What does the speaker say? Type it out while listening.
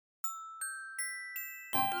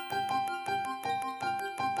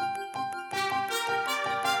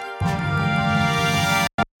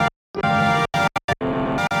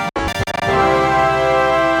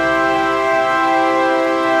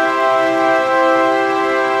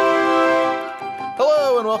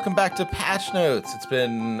welcome back to Patch Notes. It's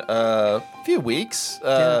been a few weeks.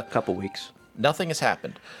 A couple weeks. Nothing has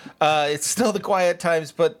happened. It's still the quiet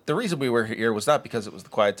times, but the reason we were here was not because it was the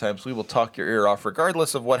quiet times. We will talk your ear off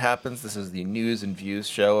regardless of what happens. This is the news and views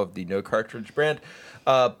show of the No Cartridge brand.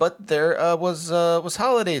 But there was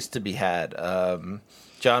holidays to be had.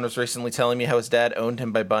 John was recently telling me how his dad owned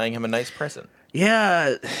him by buying him a nice present.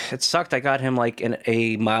 Yeah, it sucked. I got him like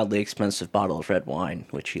a mildly expensive bottle of red wine,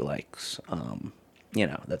 which he likes.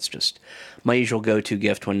 That's just my usual go-to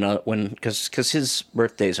gift because his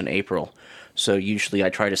birthday's in April. So usually I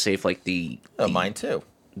try to save like mine too.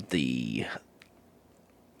 The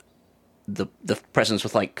presents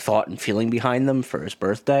with like thought and feeling behind them for his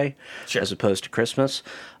birthday, sure, as opposed to Christmas.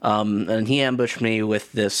 And he ambushed me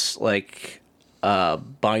with this like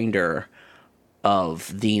binder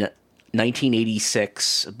of the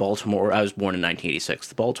 1986 Baltimore. I was born in 1986.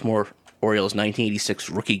 The Baltimore Orioles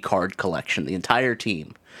 1986 rookie card collection. The entire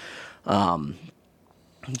team.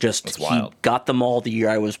 That's wild. He got them all the year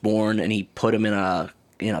I was born, and he put them in a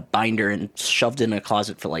binder and shoved it in a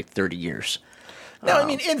closet for like 30 years. Now, I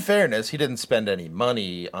mean, in fairness, he didn't spend any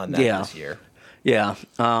money on that this year. Yeah,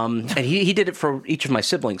 and he did it for each of my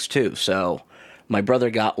siblings too. So my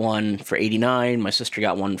brother got one for 89. My sister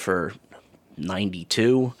got one for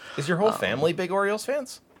 92. Is your whole family big Orioles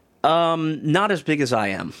fans? Not as big as I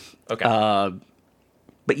am. Okay.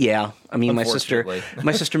 But yeah, I mean, my sister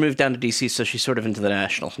moved down to DC, so she's sort of into the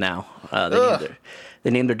Nationals now.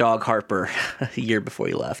 They named their dog Harper a year before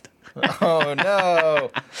he left. Oh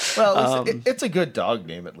no! Well, it's a good dog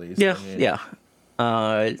name at least. Yeah,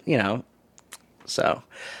 yeah. So,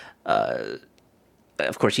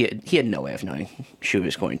 of course, he had no way of knowing she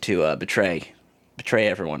was going to betray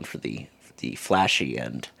everyone for the flashy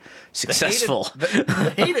and successful.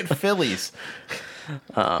 The hated Phillies.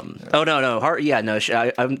 I'm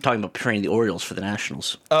talking about betraying the Orioles for the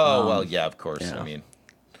Nationals. Oh, well, yeah, of course. Yeah. I mean,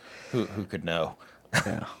 who could know?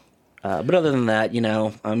 Yeah. But other than that,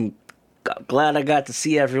 I'm glad I got to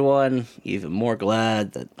see everyone. Even more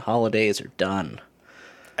glad that holidays are done.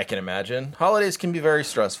 I can imagine. Holidays can be very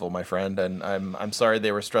stressful, my friend, and I'm sorry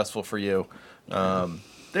they were stressful for you.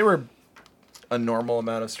 They were a normal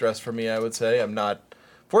amount of stress for me, I would say.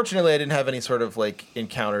 Fortunately, I didn't have any sort of like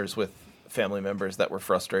encounters with family members that were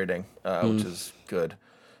frustrating, which is good.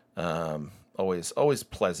 Always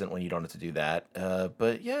pleasant when you don't have to do that.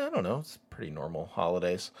 But yeah, I don't know. It's pretty normal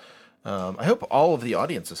holidays. I hope all of the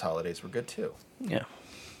audience's holidays were good too. Yeah.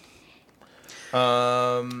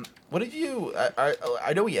 What have you?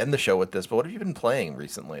 I know we end the show with this, but what have you been playing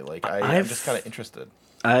recently? Like, I'm just kind of interested.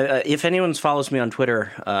 If anyone follows me on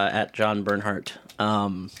Twitter at John Bernhardt,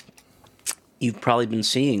 you've probably been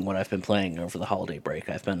seeing what I've been playing over the holiday break.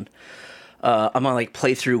 I'm on like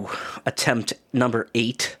playthrough attempt number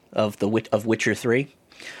 8 of Witcher 3.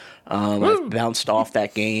 I've bounced off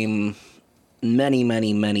that game many,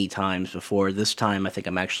 many, many times before. This time, I think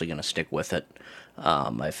I'm actually going to stick with it.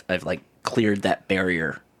 I've like cleared that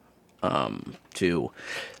barrier. There's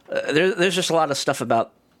just a lot of stuff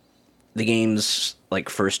about the game's like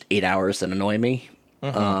first 8 hours that annoy me.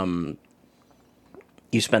 Mm-hmm.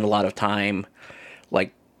 You spend a lot of time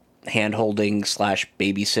like hand-holding /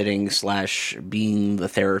 babysitting / being the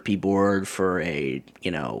therapy board for a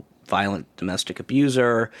violent domestic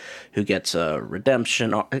abuser who gets a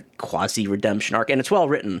quasi-redemption arc, and it's well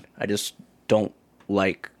written. I just don't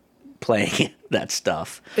like playing that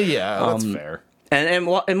stuff. Yeah, that's fair. And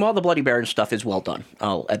while the Bloody Baron stuff is well done,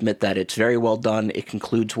 I'll admit that it's very well done. It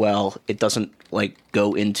concludes well. It doesn't like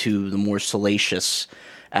go into the more salacious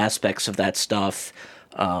aspects of that stuff.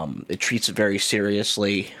 It treats it very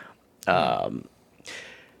seriously. The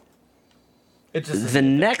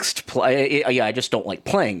next play, I just don't like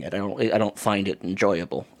playing it. I don't find it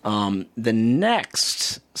enjoyable. The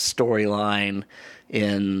next storyline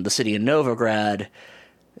in the city of Novigrad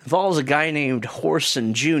involves a guy named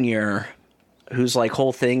Whoreson Jr., whose like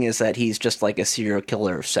whole thing is that he's just like a serial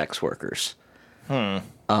killer of sex workers. And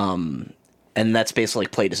that's basically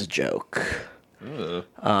played as a joke.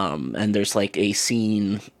 And there's like a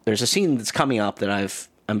scene. There's a scene that's coming up that I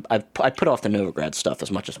put off the Novigrad stuff as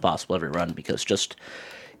much as possible every run, because just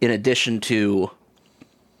in addition to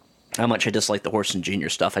how much I dislike the Whoreson Jr.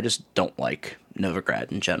 stuff, I just don't like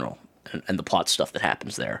Novigrad in general and the plot stuff that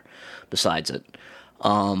happens there besides it.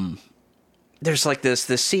 There's like this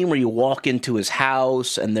scene where you walk into his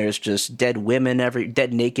house and there's just dead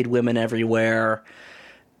naked women everywhere,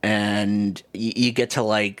 and you get to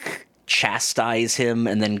like chastise him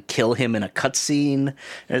and then kill him in a cutscene.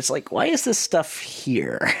 And it's like, why is this stuff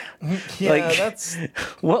here? Yeah, like, that's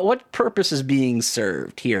what purpose is being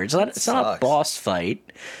served here? It's not a boss fight.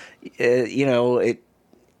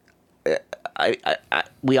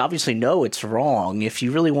 we obviously know it's wrong. If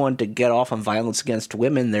you really wanted to get off on violence against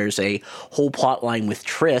women, there's a whole plot line with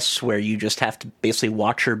Triss where you just have to basically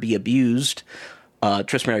watch her be abused.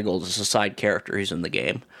 Triss Merigold is a side character who's in the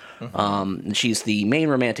game. Mm-hmm. She's the main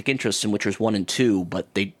romantic interest in Witchers 1 and 2,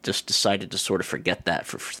 but they just decided to sort of forget that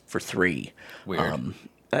for 3. Weird.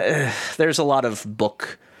 There's a lot of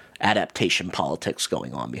book adaptation politics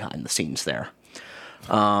going on behind the scenes there.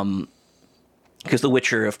 Because The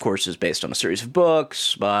Witcher, of course, is based on a series of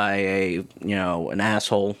books by an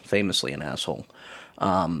asshole, famously an asshole,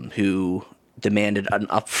 who demanded an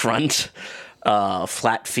upfront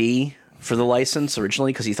flat fee for the license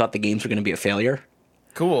originally because he thought the games were going to be a failure.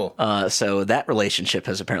 Cool. So that relationship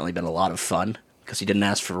has apparently been a lot of fun because he didn't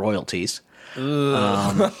ask for royalties.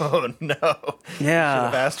 Oh no! Yeah, should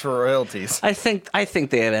have asked for royalties. I think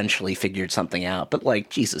they eventually figured something out, but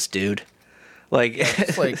Jesus, dude,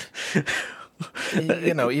 it's like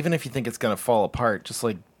even if you think it's gonna fall apart, just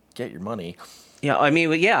get your money. Yeah, I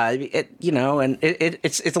mean, and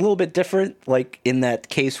it's a little bit different, in that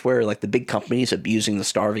case where the big companies abusing the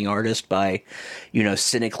starving artist by,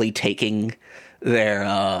 cynically taking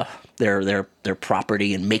their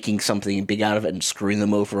property and making something big out of it and screwing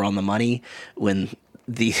them over on the money when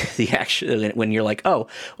the action when you're like, oh,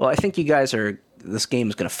 well, I think this game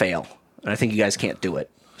is going to fail and I think you guys can't do it,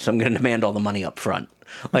 so I'm going to demand all the money up front.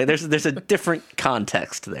 There's a different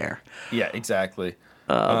context there. Yeah, exactly.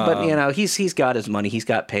 But he's got his money. He's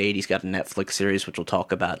got paid. He's got a Netflix series, which we'll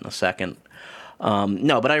talk about in a second.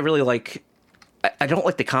 No, but I really I don't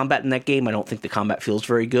like the combat in that game. I don't think the combat feels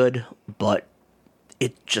very good, but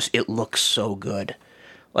it looks so good.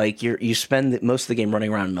 You spend most of the game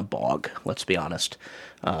running around in a bog. Let's be honest.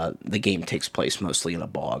 The game takes place mostly in a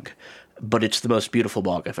bog, but it's the most beautiful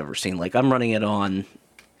bog I've ever seen. I'm running it on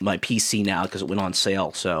my PC now because it went on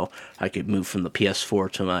sale, so I could move from the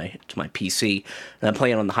PS4 to my PC. And I'm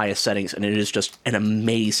playing on the highest settings, and it is just an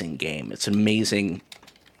amazing game. It's an amazing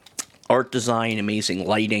art design, amazing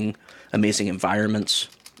lighting, amazing environments.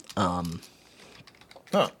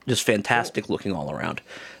 Just fantastic looking all around.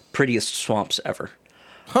 Prettiest swamps ever.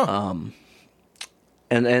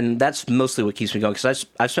 And that's mostly what keeps me going, because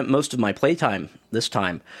I've spent most of my playtime this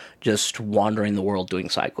time just wandering the world doing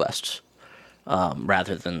side quests.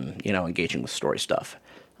 Rather than engaging with story stuff,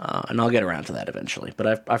 and I'll get around to that eventually.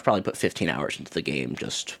 But I've probably put 15 hours into the game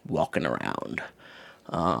just walking around,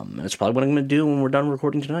 and it's probably what I'm going to do when we're done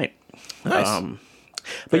recording tonight. Nice.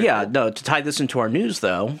 But to tie this into our news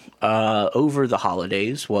though, over the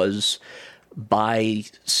holidays was by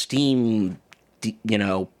Steam,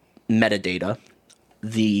 metadata,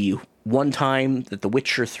 the one time that The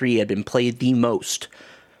Witcher 3 had been played the most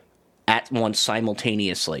at once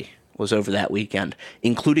simultaneously was over that weekend,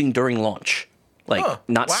 including during launch.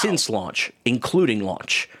 Since launch, including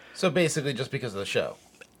launch. So basically just because of the show.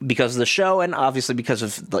 Because of the show, and obviously because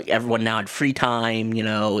of everyone now had free time,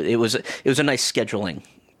 it was a nice scheduling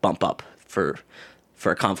bump up for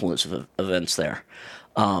a confluence of events there.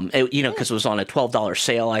 Because it was on a $12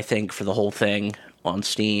 sale, I think, for the whole thing on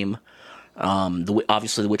Steam.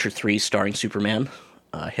 Obviously The Witcher 3 starring Superman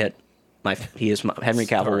hit. Henry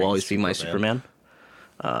Cavill will always be my Superman.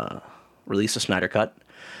 Release a Snyder Cut.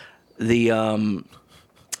 I've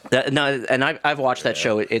watched that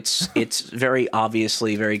show. It's very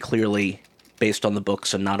obviously, very clearly based on the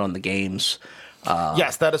books and not on the games.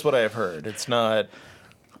 Yes, that is what I have heard. It's not,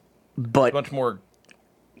 but much more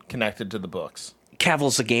connected to the books.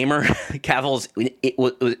 Cavill's a gamer. Cavill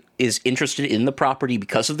is interested in the property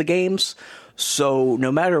because of the games. So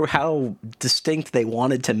no matter how distinct they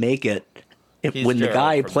wanted to make it, when the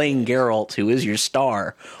guy playing Geralt, who is your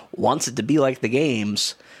star, wants it to be like the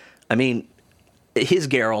games, I mean, his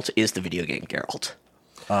Geralt is the video game Geralt.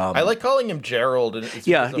 I like calling him Gerald. His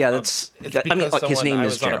name is I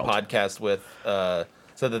was Gerald. on a podcast with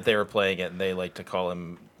said that they were playing it and they like to call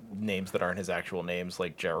him names that aren't his actual names,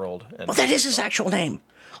 like Gerald. Well, that is his actual name.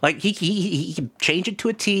 He can change it to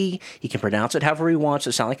a T. He can pronounce it however he wants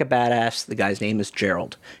to sound like a badass. The guy's name is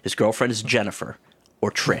Gerald. His girlfriend is Jennifer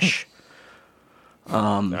or Trish.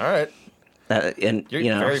 All right. And you're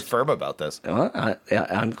very firm about this.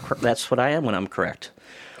 That's what I am when I'm correct.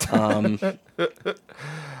 But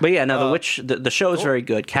the show is very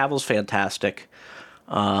good. Cavill's fantastic.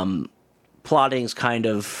 Plotting's kind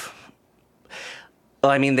of.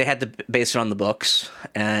 Well, I mean, they had to base it on the books,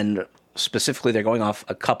 and specifically, they're going off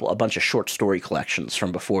a bunch of short story collections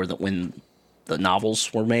from before when the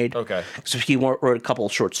novels were made. Okay. So he wrote a couple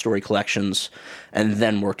of short story collections, and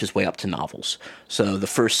then worked his way up to novels. So the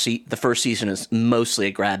first season is mostly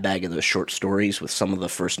a grab bag of those short stories with some of the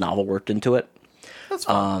first novel worked into it. That's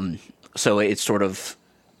fun. So it's sort of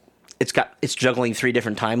it's juggling 3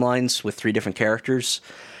 different timelines with 3 different characters,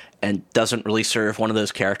 and doesn't really serve one of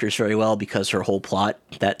those characters very well because her whole plot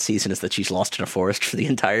that season is that she's lost in a forest for the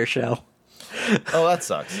entire show. Oh, that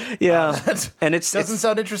sucks. Yeah, and it doesn't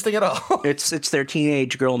sound interesting at all. It's their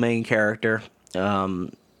teenage girl main character,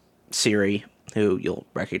 Ciri, who you'll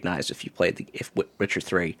recognize if you played Witcher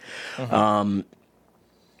 3. Mm-hmm.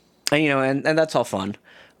 And that's all fun.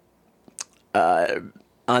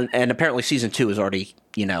 And apparently season 2 is already,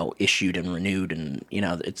 issued and renewed, and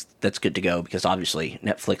that's good to go, because obviously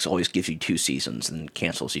Netflix always gives you 2 seasons and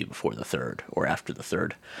cancels you before the 3rd or after the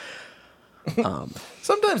 3rd.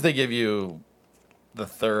 Sometimes they give you the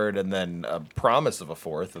 3rd and then a promise of a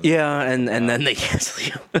 4th. And then they cancel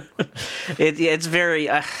you. It's very.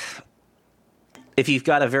 If you've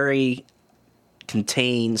got a very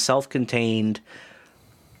self-contained,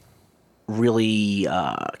 really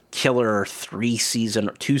killer 2-season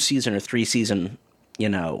or 3-season,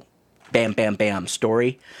 bam, bam, bam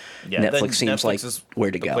story, Netflix seems like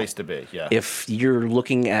where to go. Place to be. Yeah. If you're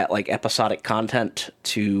looking at like episodic content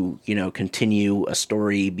to continue a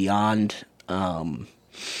story beyond, that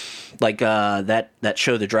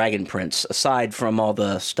show, The Dragon Prince, aside from all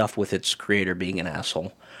the stuff with its creator being an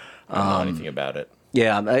asshole. I don't know anything about it.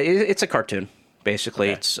 Yeah, it's a cartoon.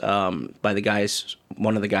 Basically, okay. It's by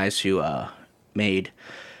one of the guys who made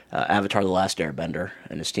Avatar: The Last Airbender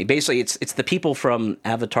and his team. Basically, it's the people from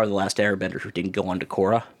Avatar: The Last Airbender who didn't go on to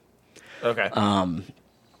Korra. Okay. And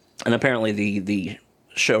apparently the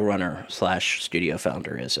showrunner / studio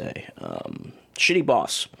founder is a shitty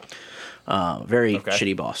boss. Very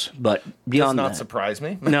shitty boss. But beyond that... Does not surprise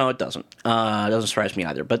me. No, it doesn't. It doesn't surprise me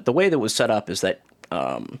either. But the way that was set up is that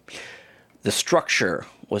the structure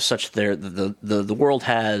was such there. The world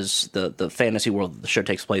has the fantasy world that the show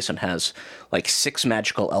takes place in has like 6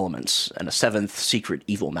 magical elements and a 7th secret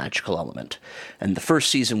evil magical element. And the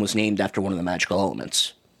first season was named after one of the magical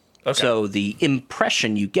elements. Okay. So the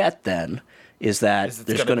impression you get then is that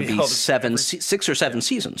there's going to be 6 or 7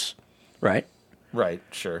 seasons, right? Right,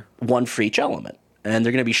 sure. 1 for each element. And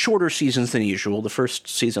they're going to be shorter seasons than usual. The first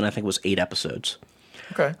season, I think, was 8 episodes.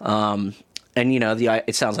 Okay. And,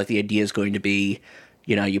 it sounds like the idea is going to be,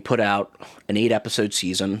 you put out an 8-episode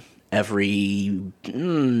season every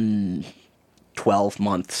 12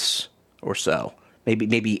 months or so.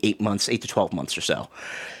 Maybe 8 to 12 months or so.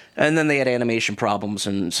 And then they had animation problems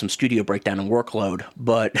and some studio breakdown and workload.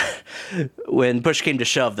 But when push came to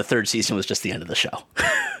shove, the 3rd season was just the end of the show.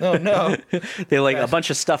 Oh, no. A bunch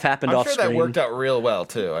of stuff happened off screen. I'm sure that worked out real well,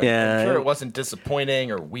 too. I'm sure it wasn't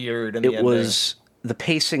disappointing or weird in the ending. The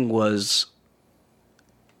pacing was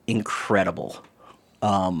incredible.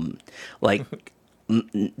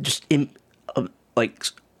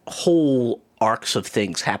 Whole arcs of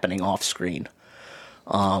things happening off screen.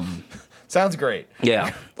 Sounds great.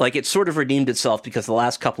 Yeah. It sort of redeemed itself because the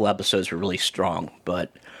last couple episodes were really strong,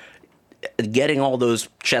 but getting all those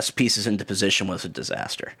chess pieces into position was a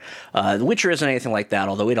disaster. The Witcher isn't anything like that,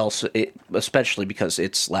 although especially because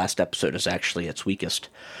its last episode is actually its weakest.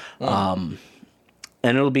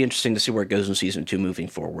 And it'll be interesting to see where it goes in season 2 moving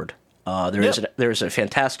forward. There is a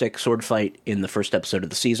fantastic sword fight in the first episode of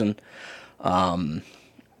the season.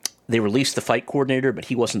 They released the fight coordinator, but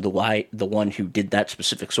he wasn't the one who did that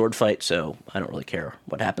specific sword fight, so I don't really care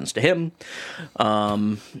what happens to him.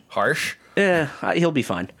 Harsh? Yeah, he'll be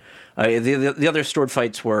fine. The other sword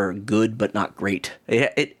fights were good, but not great.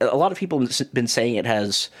 A lot of people have been saying it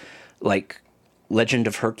has, Legend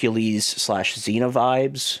of Hercules / Xena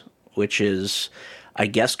vibes, which is, I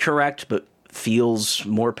guess, correct, but feels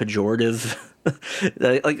more pejorative.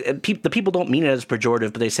 The people don't mean it as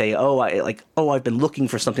pejorative, but they say, I've been looking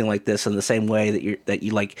for something like this, in the same way that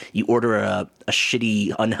you order a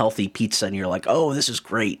shitty, unhealthy pizza and you're like, oh, this is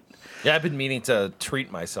great. Yeah, I've been meaning to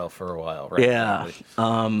treat myself for a while, right? Yeah.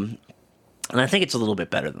 And I think it's a little bit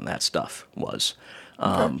better than that stuff was.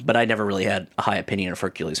 But I never really had a high opinion of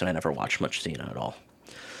Hercules, and I never watched much Xena at all.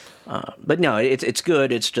 But no, it's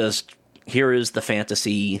good. It's just, here is the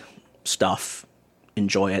fantasy stuff.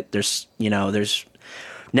 Enjoy it. There's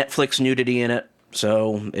Netflix nudity in it,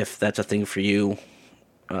 so if that's a thing for you,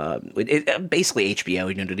 basically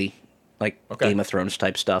HBO nudity, Game of Thrones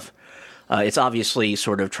type stuff. It's obviously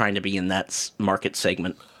sort of trying to be in that market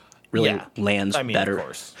segment. Really lands better. Of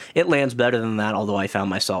course. It lands better than that, although I found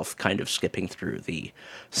myself kind of skipping through the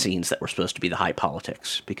scenes that were supposed to be the high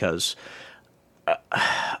politics, because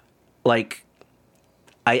I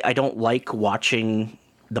don't like watching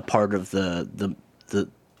the part of the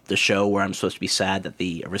show where I'm supposed to be sad that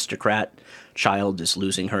the aristocrat child is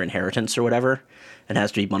losing her inheritance or whatever and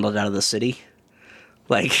has to be bundled out of the city.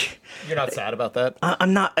 Like, you're not sad about that?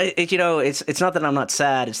 I'm not. It's not that I'm not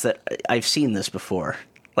sad. It's that I've seen this before.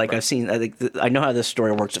 Like, right. I know how this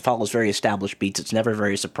story works. It follows very established beats. It's never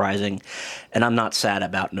very surprising, and I'm not sad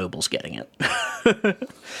about Nobles getting it.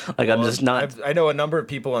 I'm just not. I know a number of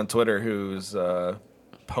people on Twitter whose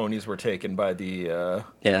ponies were taken by the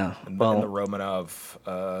in the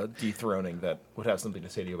Romanov dethroning that would have something to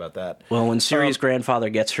say to you about that. Well, when Ciri's grandfather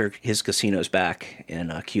gets his casinos back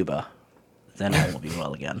in Cuba, then all will be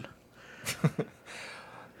well again.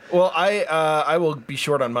 Well, I will be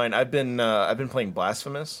short on mine. I've been playing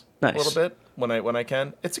Blasphemous a little bit when I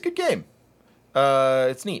can. It's a good game.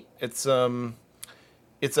 It's neat.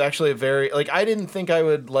 It's actually a very, like, I didn't think I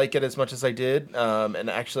would like it as much as I did. And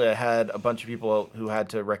actually I had a bunch of people who had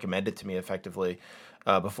to recommend it to me effectively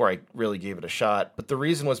before I really gave it a shot. But the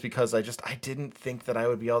reason was because I didn't think that I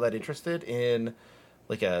would be all that interested in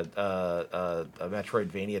like a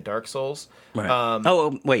Metroidvania Dark Souls.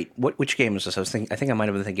 Right. Wait, which game was this? I think I might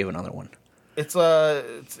have been thinking of another one. It's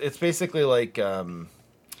basically like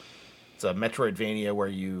it's a Metroidvania where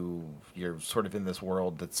you're sort of in this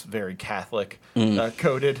world that's very Catholic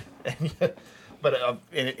coded, but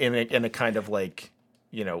in a kind of like,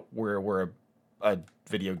 we're a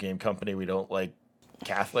video game company, we don't like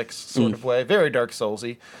Catholics sort of way, very Dark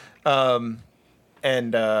Soulsy.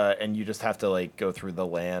 And you just have to like go through the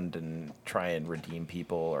land and try and redeem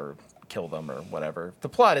people or kill them or whatever. The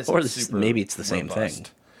plot is super maybe it's the same robust thing.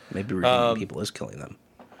 Maybe redeeming people is killing them.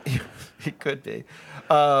 It could be,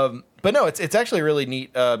 but no, it's actually a really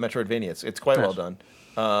neat Metroidvania. It's quite well done,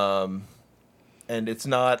 and it's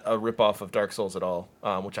not a ripoff of Dark Souls at all,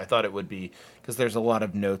 which I thought it would be because there's a lot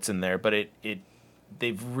of notes in there. But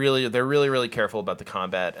they're really careful about the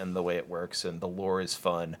combat and the way it works, and the lore is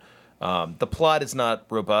fun. The plot is not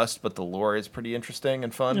robust, but the lore is pretty interesting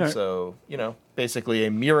and fun. Right. So, basically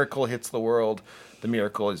a miracle hits the world. The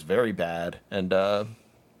miracle is very bad and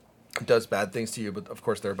does bad things to you. But, of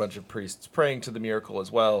course, there are a bunch of priests praying to the miracle as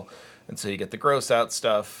well. And so you get the gross out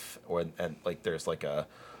stuff. And there's like a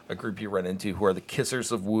group you run into who are the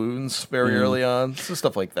Kissers of Wounds very early on. So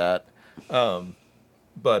stuff like that.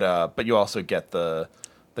 But you also get the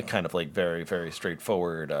kind of like very, very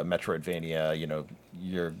straightforward Metroidvania.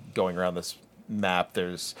 You're going around this map.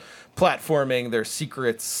 There's platforming. There's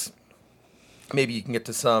secrets. Maybe you can get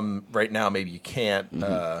to some right now. Maybe you can't.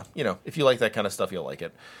 If you like that kind of stuff, you'll like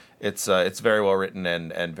it. It's very well written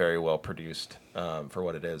and very well produced for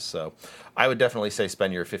what it is. So I would definitely say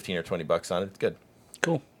spend your $15 or $20 on it. It's good.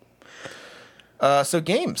 Cool. So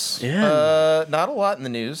games. Yeah. Not a lot in the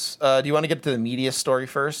news. Do you want to get to the media story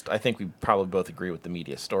first? I think we probably both agree what the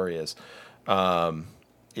media story is.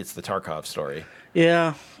 It's the Tarkov story.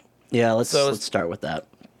 Yeah. Let's start with that.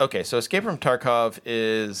 Okay, so Escape from Tarkov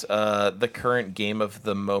is the current game of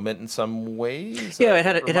the moment in some ways. Yeah,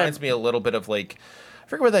 it reminds me a little bit of like, I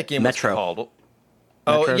forget what that game Metro. was called.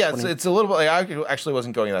 Oh, yeah, it's a little bit like, I actually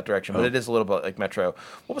wasn't going in that direction, but it is a little bit like Metro.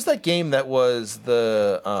 What was that game that was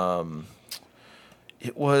the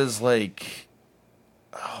it was like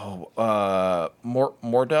Mordhau?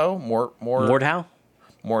 Mordhau?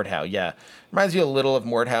 Mordhau, yeah. Reminds you a little of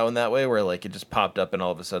Mordhau in that way, where like it just popped up and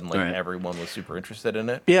all of a sudden everyone was super interested in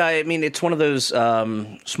it. Yeah, I mean it's one of those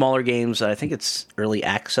smaller games. I think it's early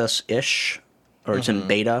access-ish, or it's in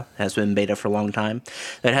beta. Has been in beta for a long time.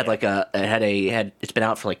 It had it's been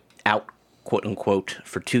out quote unquote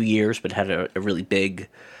for 2 years, but had a really big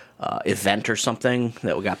event or something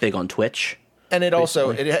that got big on Twitch. And it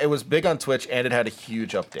also it was big on Twitch, and it had a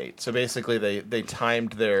huge update. So basically, they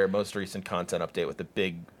timed their most recent content update with a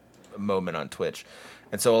big moment on Twitch,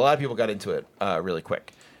 and so a lot of people got into it really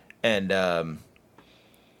quick. And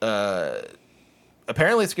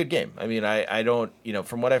apparently, it's a good game. I mean, I don't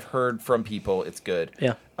from what I've heard from people, it's good.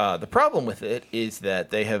 Yeah. The problem with it is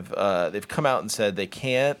that they've come out and said they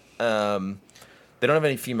can't. They don't have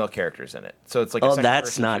any female characters in it, so it's like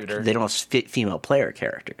that's not shooter. They don't have female player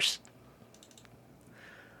characters.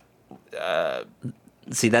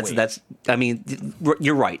 See, that's. I mean,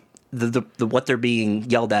 you're right. The what they're being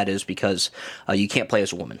yelled at is because you can't play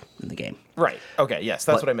as a woman in the game. Right. Okay. Yes,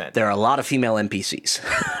 that's what I meant. There are a lot of female NPCs.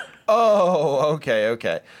 Oh.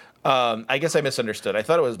 Okay. I guess I misunderstood. I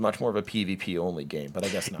thought it was much more of a PvP only game, but I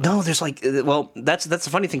guess not. No, there's that's the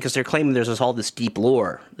funny thing because they're claiming there's all this deep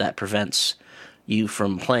lore that prevents you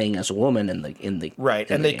from playing as a woman in the right,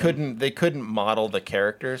 in and the they couldn't model the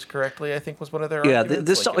characters correctly. I think was one of their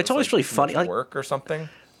arguments. It's always really funny, like work or something.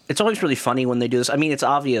 It's always really funny when they do this. I mean, it's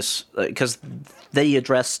obvious because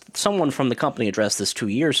someone from the company addressed this 2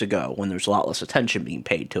 years ago when there's a lot less attention being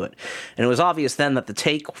paid to it, and it was obvious then that the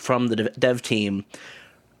take from the dev team,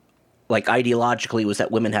 like ideologically, was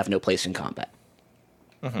that women have no place in combat.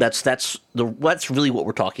 That's really what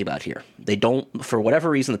we're talking about here. They don't, for whatever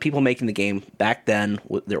reason, the people making the game back then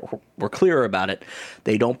were clearer about it.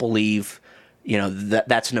 They don't believe,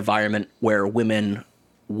 that's an environment where women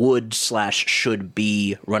would/should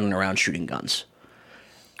be running around shooting guns.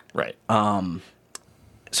 Right.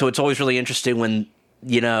 So it's always really interesting when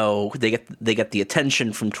they get the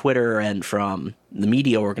attention from Twitter and from the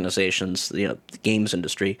media organizations, the games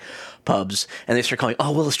industry, pubs, and they start calling,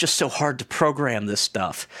 oh, well, it's just so hard to program this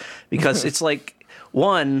stuff. Because it's like,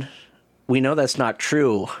 one, we know that's not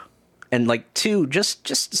true. And like, two,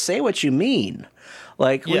 just say what you mean.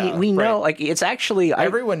 Like, we know, like, it's actually,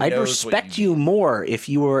 I'd respect you more if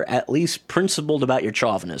you were at least principled about your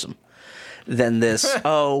chauvinism than this,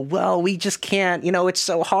 oh, well, we just can't, it's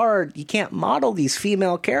so hard. You can't model these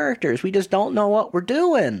female characters. We just don't know what we're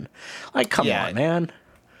doing. Like, come on, man.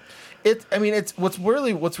 It's what's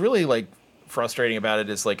really like frustrating about it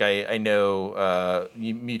is like, I know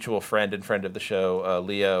mutual friend and friend of the show,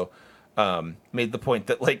 Leo, made the point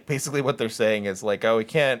that like, basically what they're saying is like, oh, we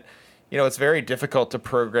can't, it's very difficult to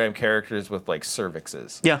program characters with like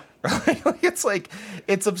cervixes. Yeah. It's like,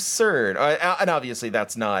 it's absurd. And obviously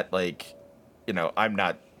that's not like, I'm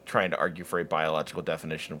not trying to argue for a biological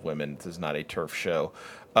definition of women. This is not a turf show.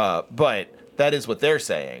 But that is what they're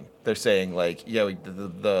saying. They're saying like,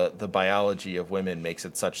 the biology of women makes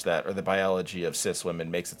it such that, or the biology of cis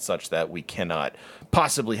women makes it such that we cannot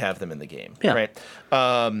possibly have them in the game. Yeah. Right.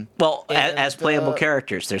 As playable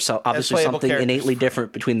characters, there's obviously something innately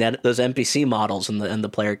different between those NPC models and the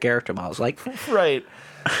player character models. Like, right.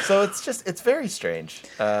 So it's very strange.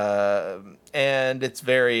 And it's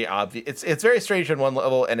very obvious. It's very strange on one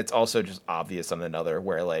level, and it's also just obvious on another.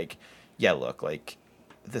 Where like, look, like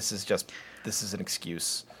this is an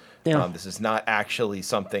excuse. Yeah. This is not actually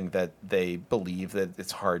something that they believe that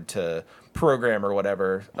it's hard to program or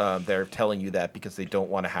whatever. They're telling you that because they don't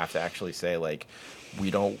want to have to actually say like,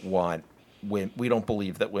 we don't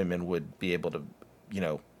believe that women would be able to,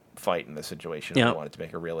 fight in this situation. They wanted to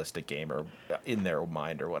make a realistic game or in their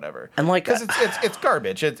mind or whatever. And like, because it's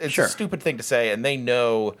garbage. It's a stupid thing to say, and they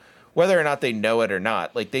know whether or not they know it or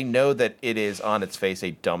not. Like they know that it is on its face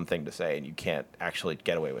a dumb thing to say, and you can't actually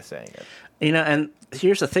get away with saying it. And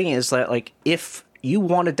here's the thing: is that like if you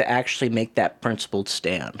wanted to actually make that principled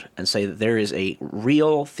stand and say that there is a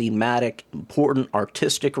real thematic, important,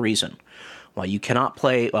 artistic reason why you cannot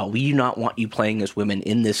play, well, we do not want you playing as women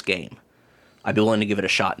in this game, I'd be willing to give it a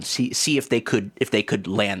shot and see if they could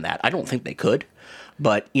land that. I don't think they could,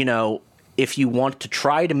 but if you want to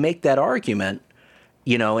try to make that argument,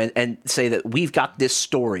 and say that we've got this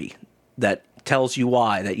story that tells you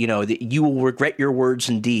why, that that you will regret your words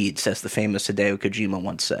and deeds, as the famous Hideo Kojima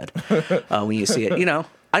once said. When you see it,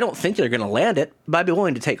 I don't think they're going to land it, but I'd be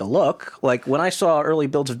willing to take a look. Like, when I saw early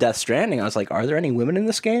builds of Death Stranding, I was like, are there any women in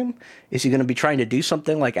this game? Is he going to be trying to do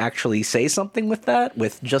something, like actually say something with that,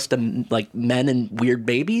 with just, like, men and weird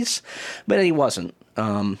babies? But he wasn't.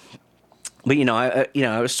 But, I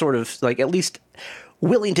was sort of, like, at least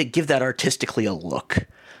willing to give that artistically a look.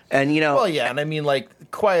 And, Well, yeah, and I mean,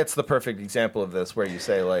 like, Quiet's the perfect example of this, where you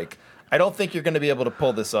say, like, I don't think you're going to be able to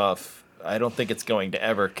pull this off. I don't think it's going to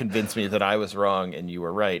ever convince me that I was wrong and you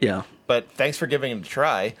were right. Yeah. But thanks for giving it a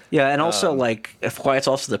try. Yeah, and also, like, if Quiet's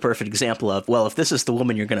also the perfect example of, well, if this is the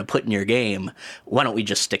woman you're going to put in your game, why don't we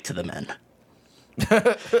just stick to the men?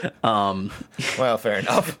 Well, fair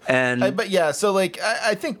enough. But yeah, so, like,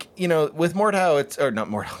 I think, with Mordhau, or not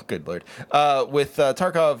Mordhau, good lord. With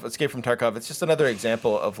Tarkov, Escape from Tarkov, it's just another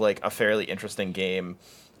example of, like, a fairly interesting game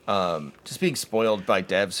just being spoiled by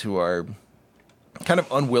devs who are kind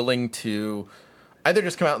of unwilling to either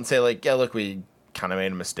just come out and say like, yeah, look, we kind of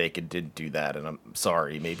made a mistake and didn't do that, and I'm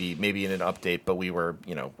sorry, maybe in an update, but we were,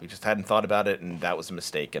 we just hadn't thought about it, and that was a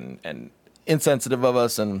mistake and insensitive of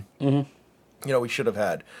us, and we should have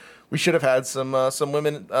had some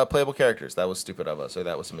women playable characters. That was stupid of us, or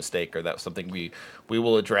that was a mistake, or that was something we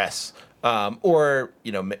will address, or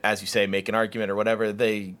as you say, make an argument or whatever.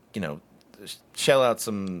 They shell out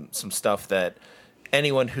some stuff that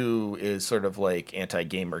anyone who is sort of like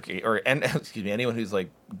anti-Gamergate, anyone who's like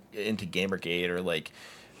into Gamergate or like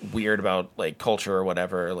weird about like culture or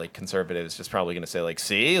whatever, like conservatives, just probably going to say like,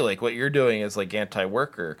 see, like what you're doing is like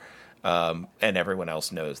anti-worker, and everyone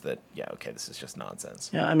else knows that, yeah, okay, this is just nonsense.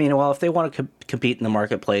 Yeah, I mean, well, if they want to compete in the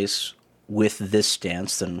marketplace with this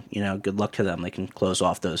stance, then good luck to them. They can close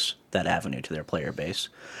off that avenue to their player base.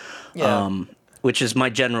 Yeah. Which is my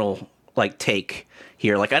general like take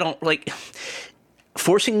here. Like, I don't like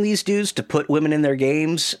forcing these dudes to put women in their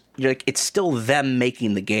games. Like, it's still them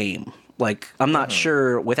making the game. Like, I'm not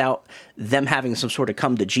sure without them having some sort of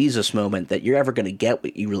come to Jesus moment that you're ever going to get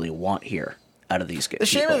what you really want here. out of these games. The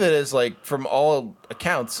shame of it is, like, from all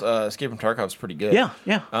accounts, Escape from Tarkov's pretty good. Yeah.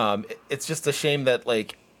 It's just a shame that,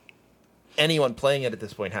 like, anyone playing it at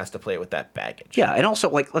this point has to play it with that baggage. Yeah, and also,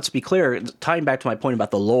 like, let's be clear, tying back to my point about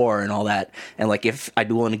the lore and all that, and, like, if I'd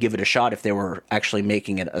be willing to give it a shot if they were actually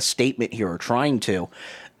making it a statement here or trying to,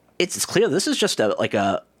 it's clear this is just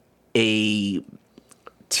a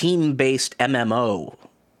team-based MMO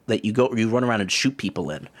that you run around and shoot people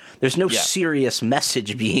in. There's no serious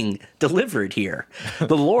message being delivered here.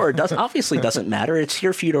 The lore obviously doesn't matter. It's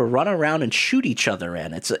here for you to run around and shoot each other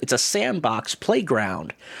in. It's a sandbox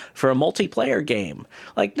playground for a multiplayer game.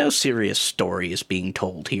 Like, no serious story is being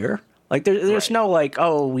told here. Like, there's no, like,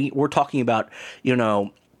 we're talking about,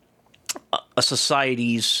 a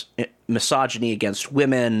society's misogyny against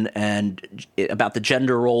women and about the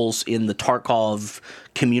gender roles in the Tarkov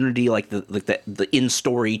community, like the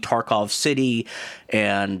in-story Tarkov city,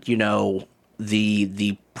 and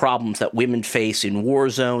the problems that women face in war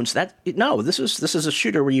zones. This is a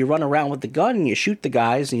shooter where you run around with the gun and you shoot the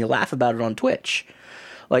guys and you laugh about it on Twitch.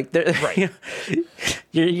 Like, right.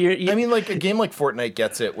 I mean, like, a game like Fortnite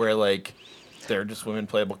gets it, where, like, they're just women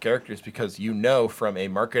playable characters because from a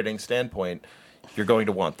marketing standpoint, you're going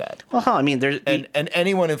to want that. Well, I mean, and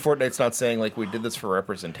anyone in Fortnite's not saying, like, we did this for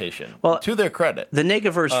representation. Well, to their credit, the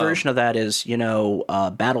Negaverse version of that is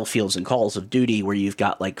Battlefields and Calls of Duty, where you've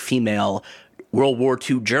got, like, female World War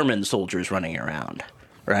II German soldiers running around,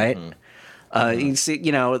 right? Mm-hmm. You see,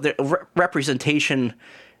 the representation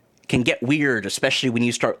can get weird, especially when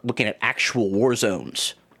you start looking at actual war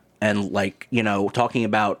zones. And, like, talking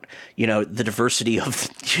about, the diversity of,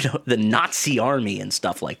 the Nazi army and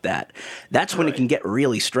stuff like that. That's when it can get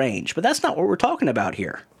really strange. But that's not what we're talking about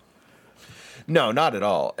here. No, not at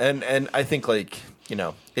all. And I think, like,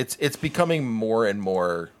 it's becoming more and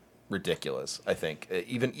more ridiculous, I think.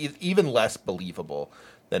 Even less believable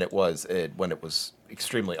than it was when it was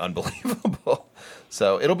extremely unbelievable.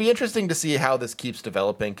 So it'll be interesting to see how this keeps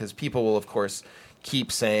developing, because people will, of course,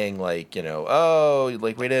 keep saying, like, we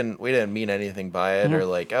didn't mean anything by it, or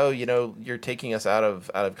like, you're taking us out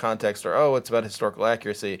of context, or it's about historical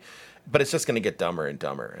accuracy. But it's just going to get dumber and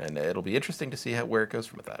dumber, and it'll be interesting to see where it goes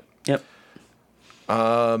from with that. Yep.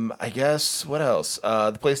 I guess what else?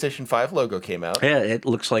 The PlayStation 5 logo came out. Yeah, it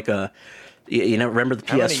looks like remember the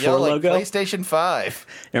PS4 logo? Like PlayStation 5.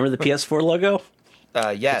 Remember the PS4 logo?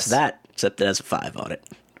 Yes. It's that, except it has a 5 on it.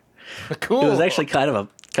 Cool. It was actually kind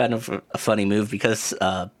of a funny move, because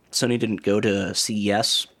Sony didn't go to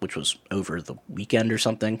CES, which was over the weekend or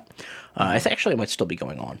something. It might still be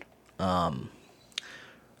going on.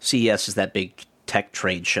 CES is that big tech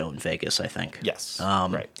trade show in Vegas, I think. Yes.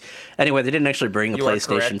 Right. Anyway, they didn't actually bring a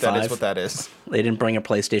PlayStation 5. That is what that is. They didn't bring a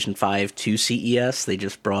PlayStation 5 to CES. They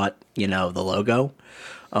just brought, the logo.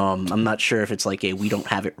 I'm not sure if it's like a we don't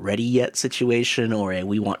have it ready yet situation, or a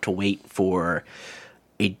we want to wait for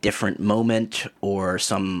a different moment, or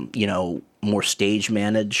some, more stage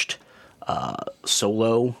managed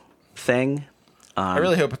solo thing. I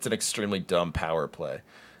really hope it's an extremely dumb power play.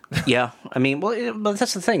 Yeah, I mean, but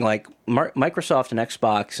that's the thing. Like, Microsoft and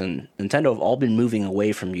Xbox and Nintendo have all been moving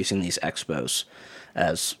away from using these expos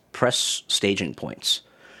as press staging points.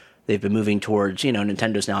 They've been moving towards,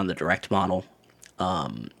 Nintendo's now in the direct model.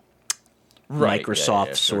 Right.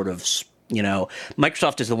 Microsoft sort of,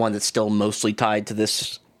 Microsoft is the one that's still mostly tied to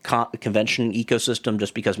this convention ecosystem,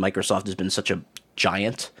 just because Microsoft has been such a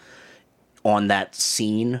giant on that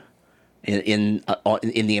scene in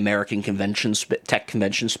the American tech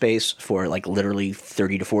convention space for, like, literally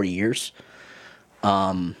 30 to 40 years.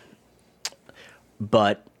 But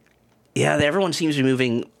yeah, everyone seems to be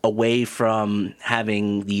moving away from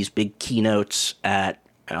having these big keynotes at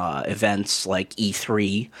events like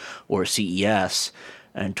E3 or CES,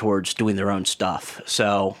 and towards doing their own stuff.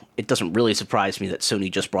 So it doesn't really surprise me that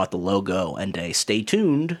Sony just brought the logo and a stay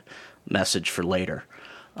tuned message for later.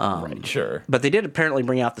 Right, sure. But they did apparently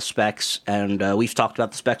bring out the specs, and we've talked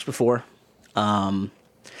about the specs before. It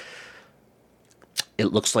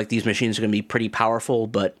looks like these machines are going to be pretty powerful,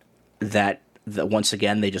 but that once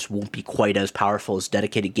again, they just won't be quite as powerful as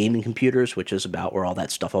dedicated gaming computers, which is about where all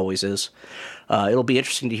that stuff always is. It'll be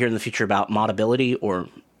interesting to hear in the future about modability, or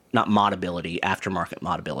not modability, aftermarket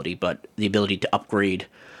modability, but the ability to upgrade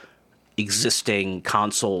existing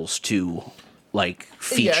consoles to, like,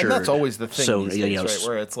 feature. Yeah, and that's always the thing these days, right?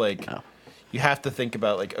 Where it's like, oh. You have to think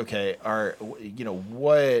about, like, okay,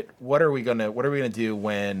 what are we gonna do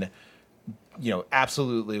when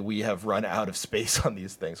absolutely we have run out of space on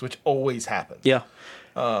these things, which always happens. Yeah.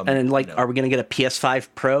 And then, are we going to get a PS5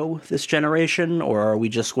 Pro this generation, or are we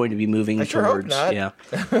just going to be moving I sure towards? hope not. Yeah,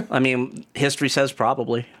 I mean, history says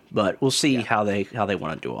probably, but we'll see how they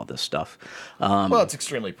want to do all this stuff. Well, it's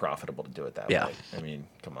extremely profitable to do it that Yeah. way. I mean,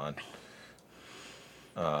 come on.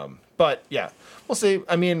 But yeah, we'll see.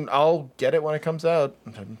 I mean, I'll get it when it comes out.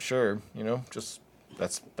 I'm sure. Just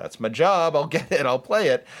that's my job. I'll get it. I'll play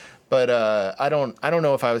it. But I don't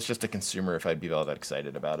know if I was just a consumer if I'd be all that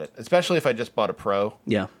excited about it, especially if I just bought a Pro.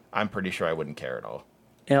 Yeah, I'm pretty sure I wouldn't care at all.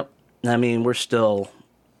 Yep. I mean, we're still.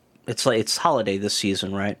 It's holiday this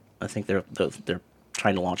season, right? I think they're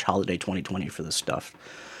trying to launch holiday 2020 for this stuff.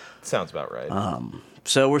 Sounds about right.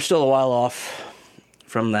 So we're still a while off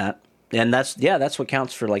from that, and that's what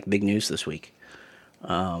counts for like big news this week.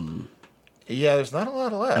 Yeah, there's not a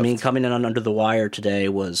lot left. I mean, coming in on Under the Wire today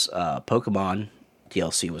was Pokemon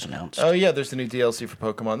DLC was announced. Oh yeah, there's a new DLC for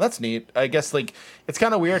Pokemon. That's neat. I guess it's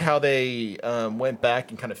kind of weird how they went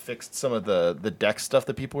back and kind of fixed some of the deck stuff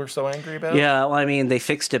that people were so angry about. Yeah, well, I mean, they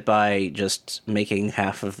fixed it by just making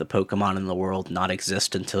half of the Pokemon in the world not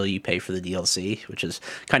exist until you pay for the DLC, which is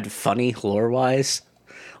kind of funny lore-wise.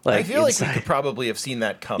 I feel like we could probably have seen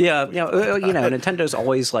that coming. Yeah, Nintendo's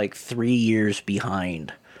always 3 years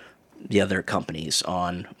behind the other companies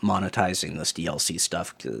on monetizing this DLC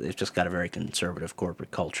stuff. They've just got a very conservative corporate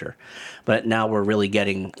culture. But now we're really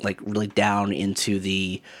getting really down into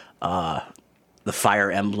the Fire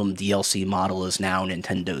Emblem DLC model is now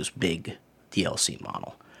Nintendo's big DLC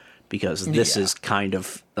model, because this is kind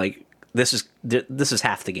of this is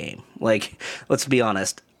half the game. Let's be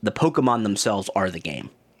honest, the Pokemon themselves are the game.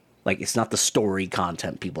 It's not the story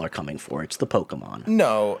content people are coming for. It's the Pokemon.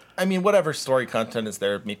 No. I mean, whatever story content is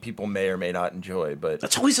there, people may or may not enjoy, but...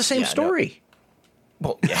 That's always the same story. No.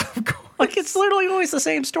 Well, yeah, of course. It's literally always the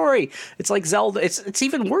same story. It's like Zelda. It's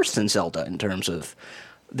even worse than Zelda in terms of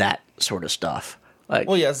that sort of stuff.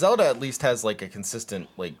 Well, yeah, Zelda at least has, a consistent,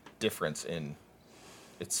 difference in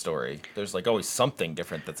its story. There's, always something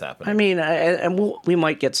different that's happening. I mean, and we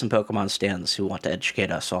might get some Pokemon stands who want to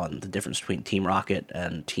educate us on the difference between Team Rocket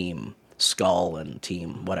and Team Skull and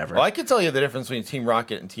Team whatever. Well, I could tell you the difference between Team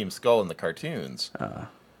Rocket and Team Skull in the cartoons.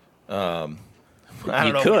 You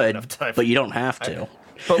could, but you don't have to.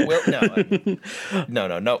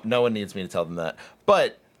 No one needs me to tell them that.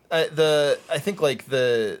 But I think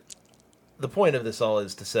the point of this all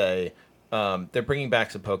is to say they're bringing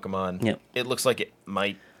back some Pokemon. Yep. It looks like it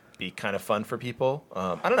might be kind of fun for people.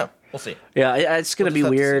 I don't know. We'll see. Yeah, it's going to be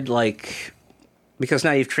weird, because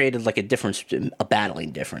now you've created a difference, a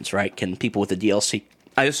battling difference, right? Can people with the DLC?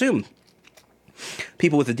 I assume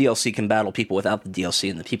people with the DLC can battle people without the DLC,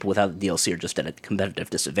 and the people without the DLC are just at a competitive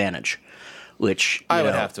disadvantage. Which I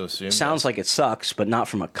would have to assume sounds like it sucks, but not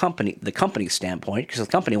from the company's standpoint, because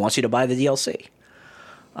the company wants you to buy the DLC.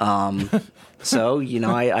 So,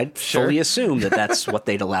 I fully assume that that's what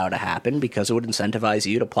they'd allow to happen, because it would incentivize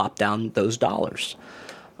you to plop down those dollars.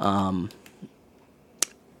 And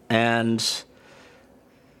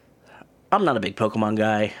I'm not a big Pokemon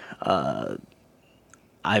guy.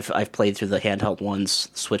 I've played through the handheld ones.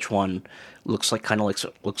 The Switch one looks like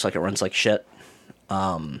it runs like shit.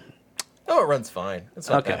 Oh, it runs fine. It's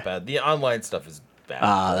not that bad. The online stuff is bad.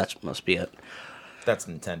 That must be it. That's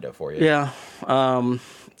Nintendo for you. Yeah.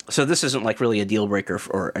 So this isn't really a deal breaker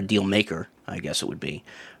or a deal maker, I guess it would be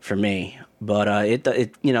for me. But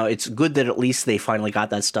it's good that at least they finally got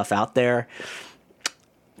that stuff out there.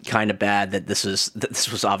 Kind of bad that this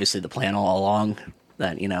was obviously the plan all along.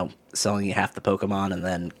 That selling you half the Pokemon and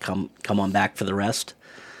then come on back for the rest.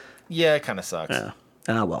 Yeah, it kind of sucks. Yeah.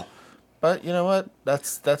 Ah, well. But you know what?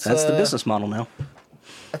 That's the business model now.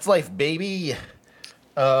 That's life, baby.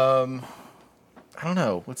 I don't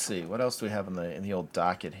know. Let's see. What else do we have in the old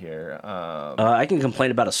docket here? I can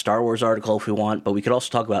complain about a Star Wars article if we want, but we could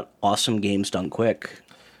also talk about awesome games done quick.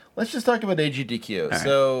 Let's just talk about AGDQ. Right.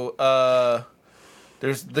 So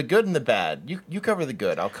there's the good and the bad. You cover the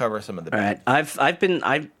good. I'll cover some of the bad. All right.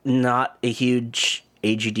 I'm not a huge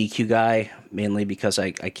AGDQ guy, mainly because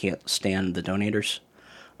I can't stand the donators.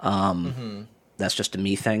 That's just a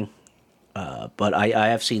me thing. But I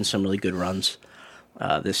have seen some really good runs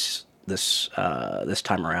this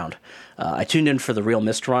time around. I tuned in for the Real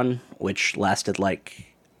Mist run, which lasted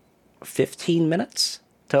 15 minutes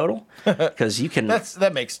total. Because you can.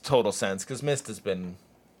 That makes total sense. Because Mist has been.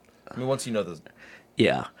 I mean, once you know the.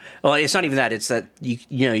 Yeah. Well, it's not even that. It's that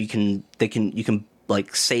you can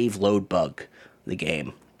save load bug the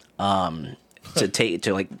game to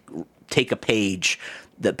take a page,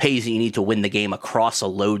 the page that you need to win the game across a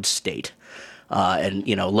load state. and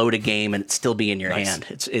load a game and it still be in your hand.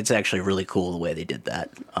 It's actually really cool the way they did that.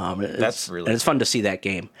 That's really and it's fun to see that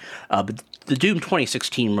game. But the Doom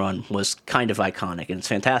 2016 run was kind of iconic, and it's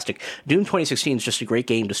fantastic. Doom 2016 is just a great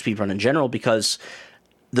game to speedrun in general because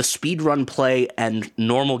the speedrun play and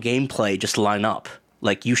normal gameplay just line up.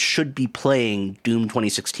 Like, you should be playing Doom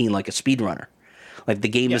 2016 like a speedrunner. Like, the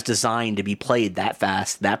game is designed to be played that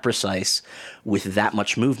fast, that precise, with that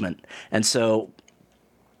much movement. And so,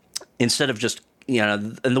 instead of just,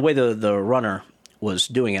 and the way the runner was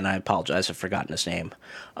doing it, and I apologize, I've forgotten his name.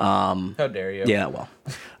 How dare you? Yeah, well.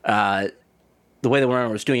 The way the runner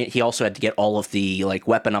was doing it, he also had to get all of the,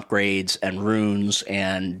 weapon upgrades and runes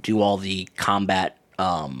and do all the combat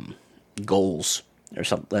goals or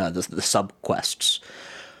the sub-quests.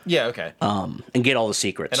 Yeah, okay. And get all the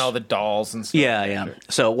secrets. And all the dolls and stuff. Yeah. Sure.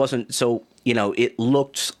 So it wasn't, it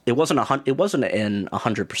wasn't an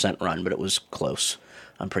 100% run, but it was close,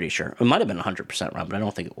 I'm pretty sure. It might have been a 100% run, but I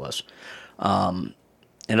don't think it was. And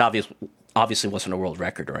it obviously wasn't a world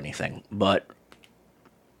record or anything, but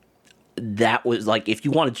that was, if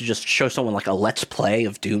you wanted to just show someone, a Let's Play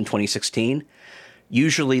of Doom 2016,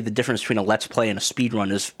 usually the difference between a Let's Play and a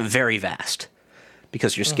speedrun is very vast.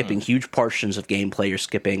 Because you're skipping huge portions of gameplay, you're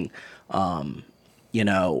skipping,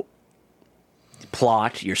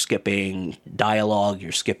 plot, you're skipping dialogue,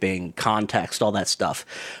 you're skipping context, all that stuff.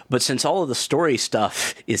 But since all of the story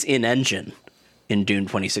stuff is in-engine in Doom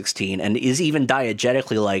 2016, and is even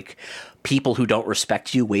diegetically like people who don't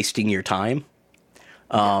respect you wasting your time,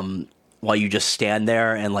 while you just stand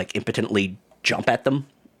there and, impotently jump at them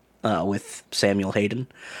with Samuel Hayden.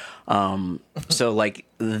 So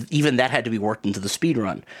even that had to be worked into the speed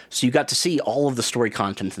run. So you got to see all of the story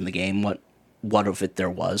content in the game, what of it there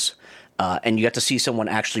was, and you got to see someone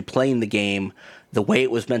actually playing the game the way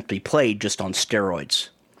it was meant to be played, just on steroids,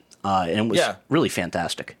 and it was really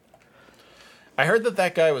fantastic. I heard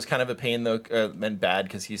that guy was kind of a pain though, meant bad,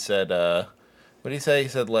 because he said, what did he say? He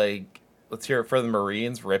said let's hear it for the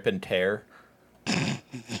Marines, rip and tear.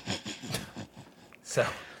 So,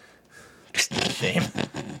 shame.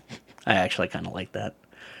 I actually kind of like that.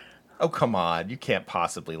 Oh, come on. You can't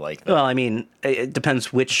possibly like that. Well, I mean, it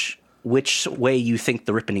depends which way you think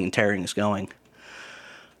the ripping and tearing is going.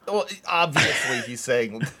 Well, obviously he's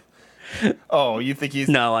saying... Oh, you think he's...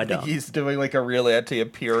 No, I don't. He's doing a real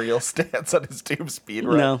anti-imperial stance on his Doom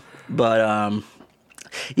speedrun? No, but,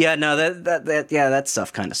 that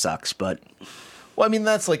stuff kind of sucks, but... Well, I mean,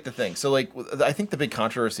 that's the thing. So, I think the big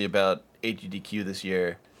controversy about HGDQ this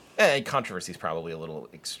year... controversy is probably a little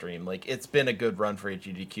extreme. It's been a good run for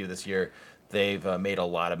HGDQ this year. They've made a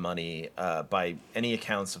lot of money by any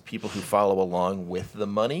accounts of people who follow along with the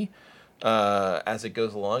money as it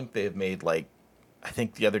goes along. They've made I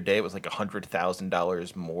think the other day it was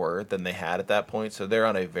 $100,000 more than they had at that point. So they're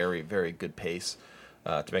on a very, very good pace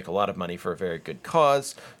to make a lot of money for a very good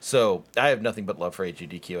cause. So I have nothing but love for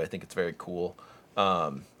HGDQ. I think it's very cool.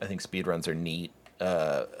 I think speedruns are neat.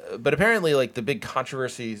 But apparently, the big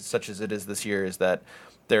controversy, such as it is this year, is that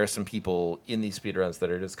there are some people in these speedruns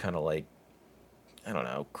that are just kind of I don't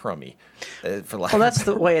know, crummy. Well, that's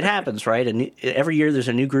the way it happens, right? And every year there's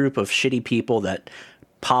a new group of shitty people that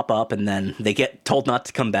pop up, and then they get told not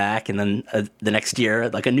to come back, and then the next year,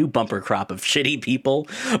 a new bumper crop of shitty people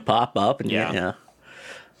pop up, and yeah.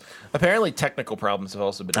 Apparently, technical problems have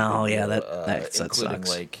also been. Oh yeah, that including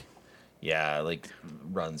sucks.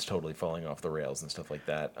 Runs totally falling off the rails and stuff like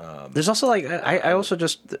that. There's also I also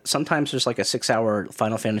just sometimes there's a 6-hour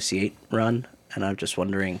Final Fantasy VIII run, and I'm just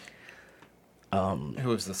wondering.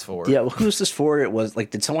 Who is this for? Yeah, well, who is this for? It was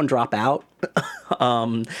did someone drop out?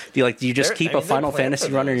 Do you just keep a Final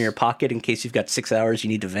Fantasy runner in your pocket in case you've got 6 hours you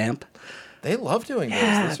need to vamp? They love doing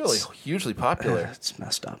this. It's really hugely popular. It's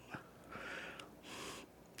messed up.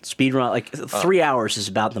 Speedrun, 3 hours is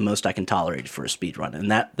about the most I can tolerate for a speedrun, and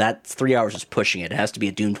that 3 hours is pushing it. It has to be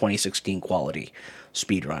a Doom 2016 quality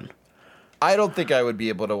speedrun. I don't think I would be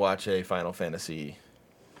able to watch a Final Fantasy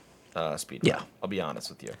speedrun. Yeah. I'll be honest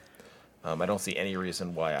with you. I don't see any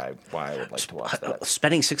reason why I would like to watch that.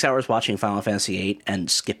 Spending 6 hours watching Final Fantasy VIII and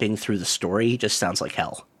skipping through the story just sounds like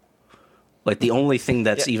hell. The only thing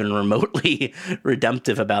that's even remotely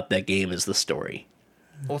redemptive about that game is the story.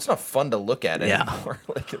 Well, it's not fun to look at anymore.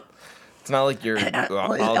 It's not like you're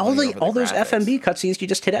all those FMV cutscenes. You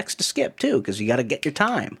just hit X to skip too, because you got to get your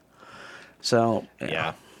time. So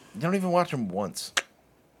yeah, you don't even watch them once.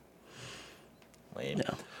 Lame.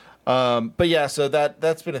 No. But yeah, so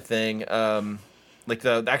that's been a thing.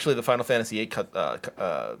 The Final Fantasy VIII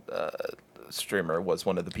streamer was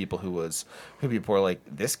one of the people who people were like,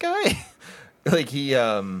 this guy,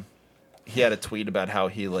 he had a tweet about how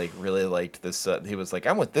he like really liked this. He was like,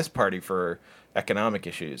 "I'm with this party for economic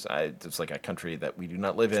issues." It's like a country that we do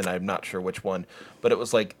not live in. I'm not sure which one, but it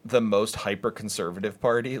was like the most hyper conservative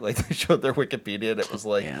party. Like they showed their Wikipedia, and it was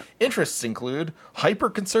like interests include hyper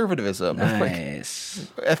conservatism, nice,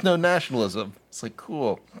 like, ethno nationalism. It's like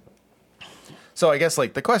cool. So I guess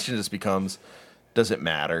like the question just becomes, does it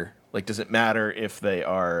matter? Like, does it matter if they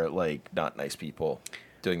are like not nice people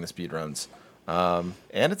doing the speed runs? And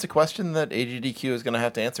it's a question that AGDQ is going to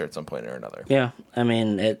have to answer at some point or another. Yeah, I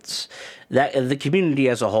mean, it's that the community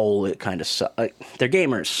as a whole, it kind of they're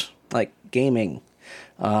gamers, like gaming.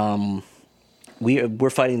 We're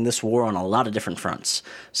fighting this war on a lot of different fronts,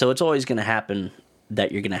 so it's always going to happen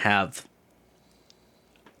that you're going to have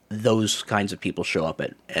those kinds of people show up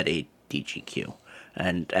at AGDQ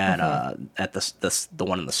and at the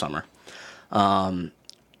one in the summer.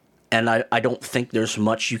 And I don't think there's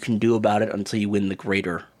much you can do about it until you win the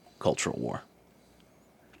greater cultural war.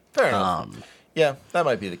 Fair enough. Yeah, that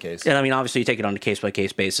might be the case. And I mean, obviously, you take it on a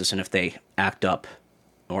case-by-case basis, and if they act up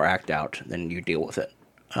or act out, then you deal with it.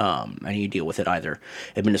 And you deal with it either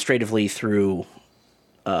administratively through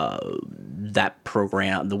that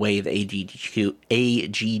program, the way the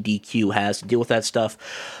AGDQ has to deal with that stuff,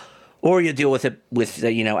 or you deal with it with,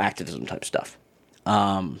 activism type stuff.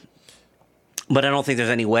 But I don't think there's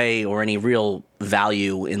any way or any real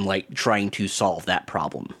value in like trying to solve that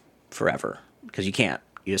problem forever, because you can't.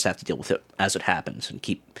 You just have to deal with it as it happens and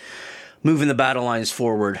keep moving the battle lines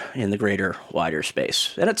forward in the greater, wider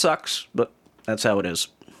space. And it sucks, but that's how it is.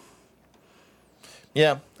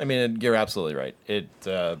 Yeah, I mean, you're absolutely right. It's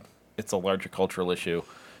a larger cultural issue,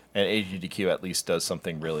 and AGDQ at least does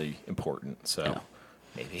something really important. So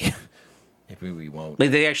maybe we won't.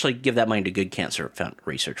 They actually give that money to good cancer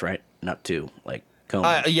research, right? Not to like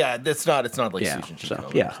Komen. Yeah, it's not like Susan G.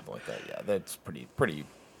 Komen or something like that. Yeah, that's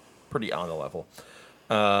pretty on the level.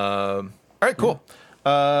 All right, cool.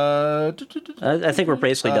 I think we're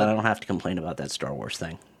basically done. I don't have to complain about that Star Wars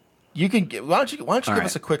thing. You can. Why don't you give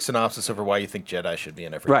us a quick synopsis over why you think Jedi should be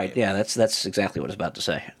in every game? Yeah, that's exactly what I was about to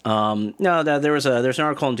say. There's an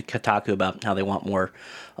article in Kotaku about how they want more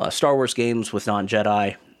Star Wars games with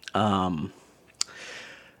non-Jedi. I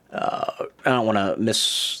don't want to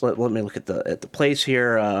miss. Let me look at the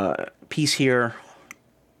piece here.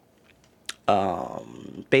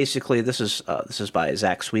 Basically, this is by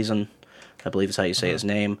Zach Sweezen, I believe is how you say his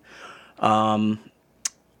name. And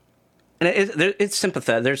it's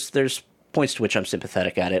sympathetic. There's points to which I'm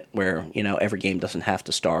sympathetic at it, where every game doesn't have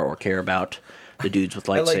to star or care about the dudes with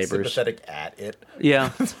lightsabers. I like sympathetic at it.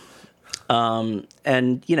 Yeah.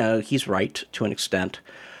 And he's right to an extent.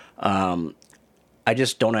 I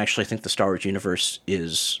just don't actually think the Star Wars universe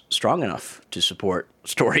is strong enough to support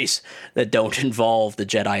stories that don't involve the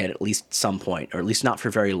Jedi at least some point, or at least not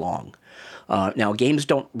for very long. Now, games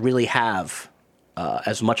don't really have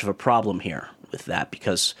as much of a problem here with that,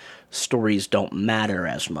 because stories don't matter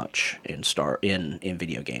as much in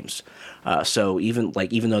video games. So even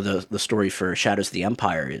though the story for Shadows of the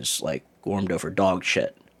Empire is like gormed over dog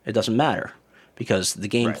shit, it doesn't matter, because the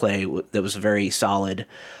gameplay that was a very solid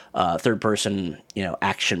third-person,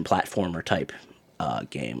 action platformer type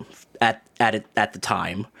game at the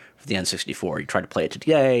time for the N64. You try to play it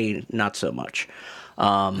today, not so much.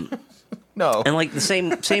 No. And like the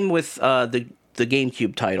same with the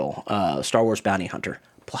GameCube title, Star Wars Bounty Hunter.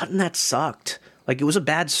 Plot in that sucked. Like, it was a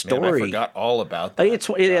bad story. Man, I forgot all about that. It's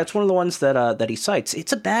one of the ones that he cites.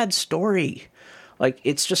 It's a bad story. Like,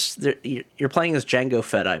 it's just you're playing as Jango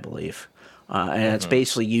Fett, I believe, and it's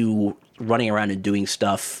basically you running around and doing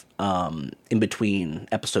stuff in between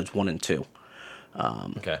episodes 1 and 2.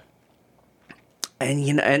 Okay.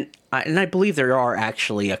 And I believe there are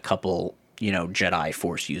actually a couple Jedi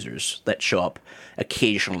Force users that show up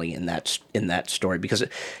occasionally in that story, because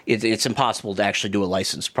it's impossible to actually do a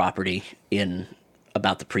licensed property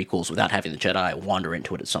about the prequels without having the Jedi wander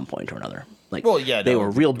into it at some point or another. Like, they were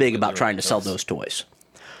real big about trying to sell those toys.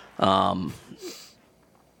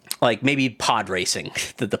 Like maybe pod racing,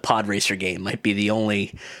 the Pod Racer game might be the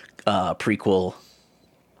only prequel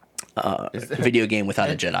video game without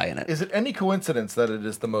a Jedi in it. Is it any coincidence that it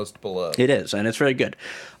is the most beloved? It is, and it's very good.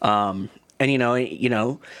 And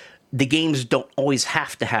the games don't always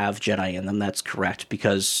have to have Jedi in them. That's correct,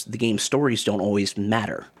 because the game stories don't always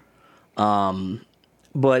matter.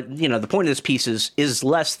 But the point of this piece is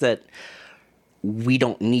less that we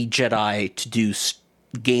don't need Jedi to do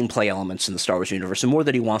gameplay elements in the Star Wars universe, and more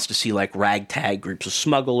that he wants to see like ragtag groups of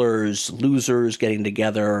smugglers, losers getting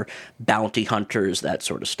together, bounty hunters, that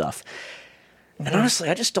sort of stuff. And honestly,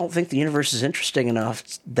 I just don't think the universe is interesting enough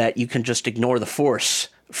that you can just ignore the Force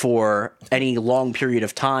for any long period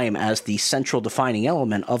of time as the central defining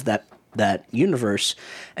element of that universe,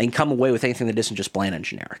 and come away with anything that isn't just bland and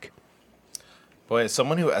generic. Boy, as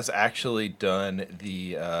someone who has actually done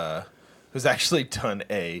who's actually done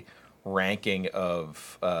a ranking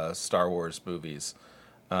of Star Wars movies,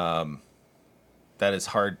 that is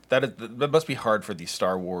hard. That must be hard for the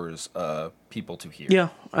Star Wars people to hear. Yeah,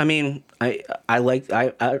 I mean,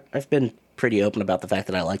 I've been pretty open about the fact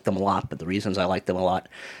that I like them a lot, but the reasons I like them a lot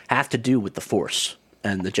have to do with the Force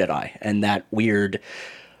and the Jedi and that weird,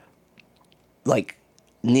 like,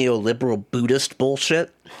 neoliberal Buddhist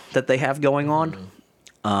bullshit that they have going on.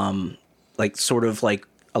 Like, sort of like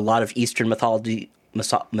a lot of Eastern mythology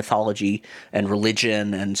and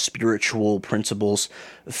religion and spiritual principles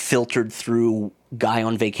filtered through guy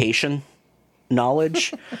on vacation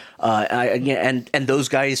knowledge. And those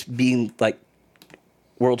guys being like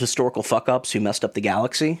world historical fuck ups who messed up the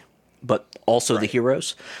galaxy, but also the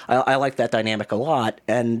heroes. I like that dynamic a lot.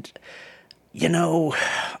 And, you know,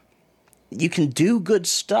 you can do good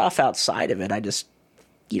stuff outside of it. I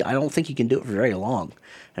don't think you can do it for very long.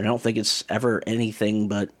 And I don't think it's ever anything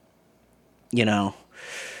but, you know,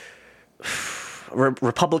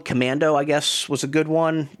 Republic Commando, I guess, was a good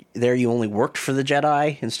one. There you only worked for the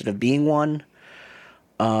Jedi instead of being one.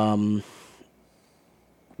 But,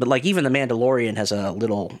 like, even The Mandalorian has a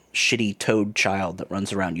little shitty toad child that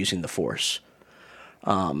runs around using the Force.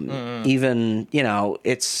 Even, you know,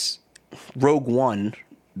 it's Rogue One.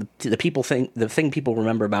 The thing people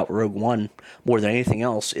remember about Rogue One more than anything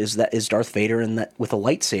else is Darth Vader in that with a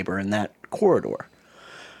lightsaber in that corridor.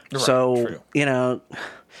 Right, so true. You know,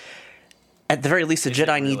 at the very least, the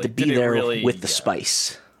Jedi need to be there with the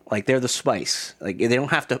spice. Like, they're the spice. Like, they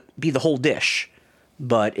don't have to be the whole dish.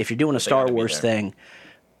 But if you're doing a Star Wars thing,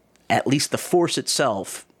 at least the Force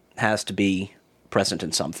itself has to be present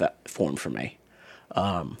in some form for me.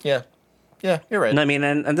 Yeah. Yeah, you're right. And I mean,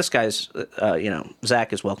 and this guy's, you know,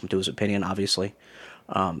 Zach is welcome to his opinion, obviously.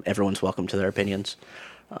 Everyone's welcome to their opinions.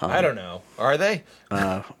 I don't know. Are they?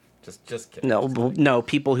 Just kidding. No,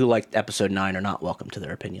 people who liked episode 9 are not welcome to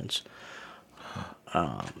their opinions.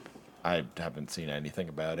 I haven't seen anything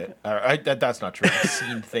about it. That's not true. I've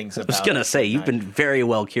seen things about it. I was going to say, you've been very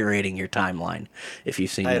well curating your timeline if you've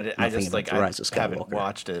seen nothing about The Rise of Skywalker. I haven't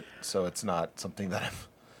watched it, so it's not something that I'm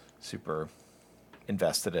super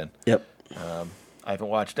invested in. Yep. I haven't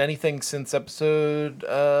watched anything since episode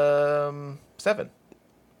 7.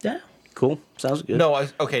 Yeah, cool. Sounds good. No,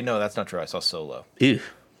 that's not true. I saw Solo. Ew.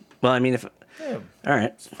 Well, I mean, all right.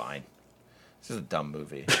 It's fine. This is a dumb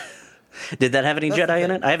movie. Did that have any Jedi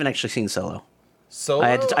in it? I haven't actually seen Solo. Solo?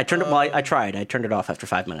 I turned it. Well, I tried. I turned it off after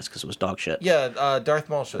 5 minutes because it was dog shit. Yeah, Darth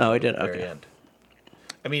Maul shows up I did. at the very Okay. end.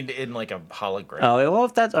 I mean, in like a hologram. Oh, well,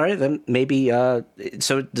 if that's all right, then maybe.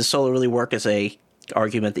 So does Solo really work as a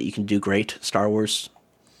argument that you can do great Star Wars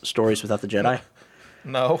stories without the Jedi?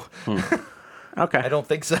 No. Okay. I don't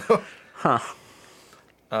think so. Huh.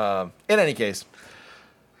 In any case,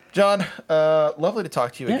 John, lovely to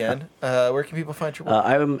talk to you again. Where can people find your work?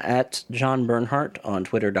 I'm at John Bernhardt on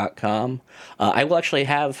Twitter.com. I will actually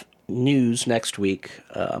have news next week.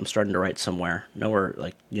 I'm starting to write somewhere. Nowhere,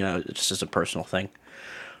 like, you know, just as a personal thing.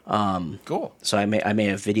 Cool. So I may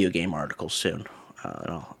have video game articles soon.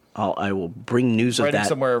 I will bring news of Writing that.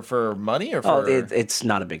 somewhere for money or for... Oh, it's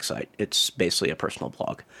not a big site. It's basically a personal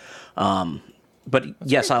blog. But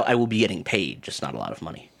yes, I will be getting paid, just not a lot of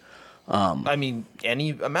money. I mean, any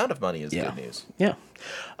amount of money is good news. Yeah.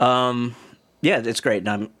 Yeah, it's great, and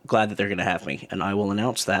I'm glad that they're going to have me, and I will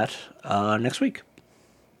announce that next week.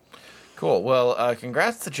 Cool. Well,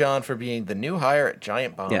 congrats to John for being the new hire at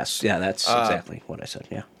Giant Bomb. Yes, yeah, that's exactly what I said,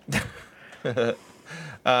 yeah.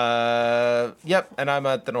 Yep, and I'm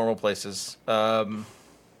at the normal places,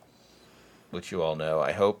 which you all know,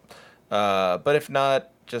 I hope. But if not,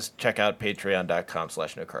 just check out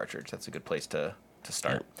patreon.com/nocartridge. That's a good place to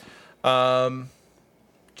start. Yep.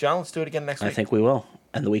 John, let's do it again next week. I think we will.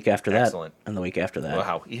 And the week after that. Excellent. And the week after that.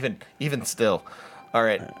 Wow, even still. All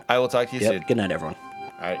right, I will talk to you soon. Good night, everyone.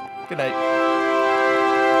 All right, good night.